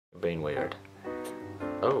being weird.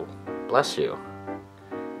 Oh, bless you.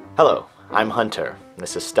 Hello, I'm Hunter.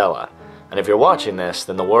 This is Stella. And if you're watching this,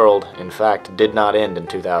 then the world, in fact, did not end in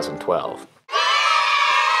 2012.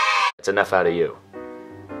 It's enough out of you.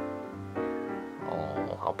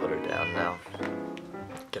 Oh, I'll put her down now.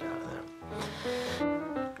 Get out of there.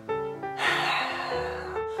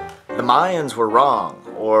 The Mayans were wrong,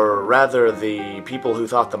 or rather, the people who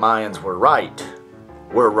thought the Mayans were right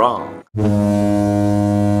were wrong.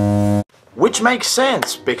 Which makes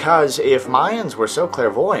sense, because if Mayans were so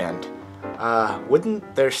clairvoyant,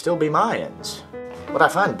 wouldn't there still be Mayans? What I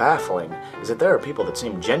find baffling is that there are people that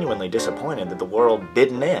seem genuinely disappointed that the world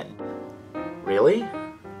didn't end. Really?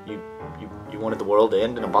 You wanted the world to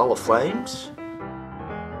end in a ball of flames?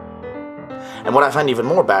 And what I find even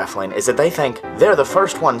more baffling is that they think they're the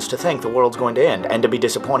first ones to think the world's going to end and to be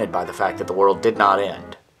disappointed by the fact that the world did not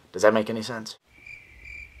end. Does that make any sense?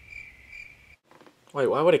 Wait,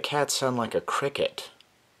 why would a cat sound like a cricket?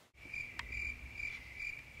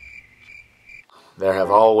 There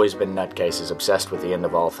have always been nutcases obsessed with the end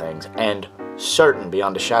of all things, and certain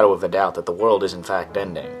beyond a shadow of a doubt that the world is in fact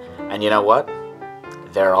ending. And you know what?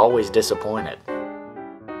 They're always disappointed.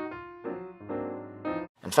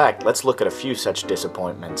 In fact, let's look at a few such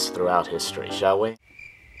disappointments throughout history, shall we?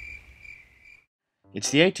 It's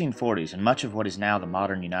the 1840s, and much of what is now the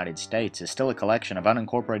modern United States is still a collection of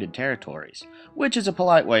unincorporated territories, which is a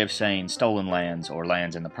polite way of saying stolen lands or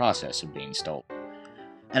lands in the process of being stolen.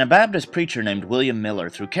 And a Baptist preacher named William Miller,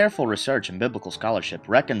 through careful research and biblical scholarship,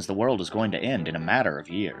 reckons the world is going to end in a matter of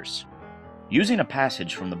years. Using a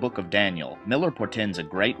passage from the book of Daniel, Miller portends a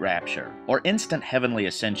great rapture, or instant heavenly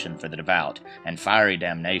ascension for the devout, and fiery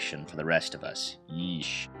damnation for the rest of us.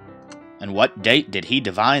 Yeesh. And what date did he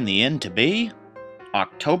divine the end to be?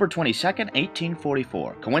 October 22nd,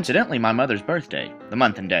 1844. Coincidentally, my mother's birthday. The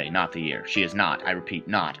month and day, not the year. She is not, I repeat,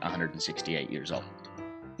 not 168 years old.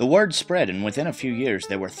 The word spread, and within a few years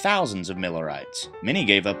there were thousands of Millerites. Many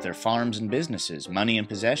gave up their farms and businesses, money and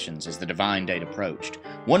possessions as the divine date approached.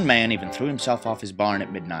 One man even threw himself off his barn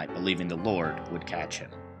at midnight, believing the Lord would catch him.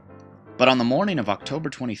 But on the morning of October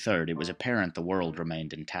 23rd, it was apparent the world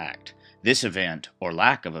remained intact. This event, or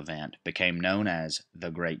lack of event, became known as the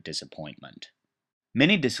Great Disappointment.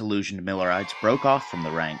 Many disillusioned Millerites broke off from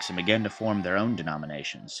the ranks and began to form their own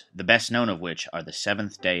denominations, the best known of which are the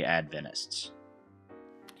Seventh-day Adventists.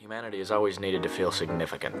 Humanity has always needed to feel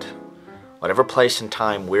significant. Whatever place and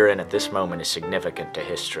time we're in at this moment is significant to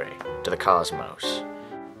history, to the cosmos.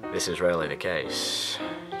 This is rarely the case.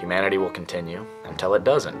 Humanity will continue until it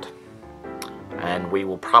doesn't. And we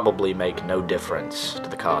will probably make no difference to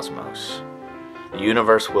the cosmos. The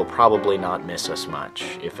universe will probably not miss us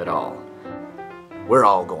much, if at all. We're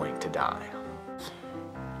all going to die.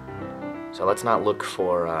 So let's not look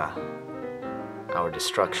for our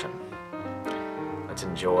destruction. Let's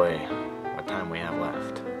enjoy what time we have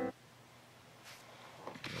left.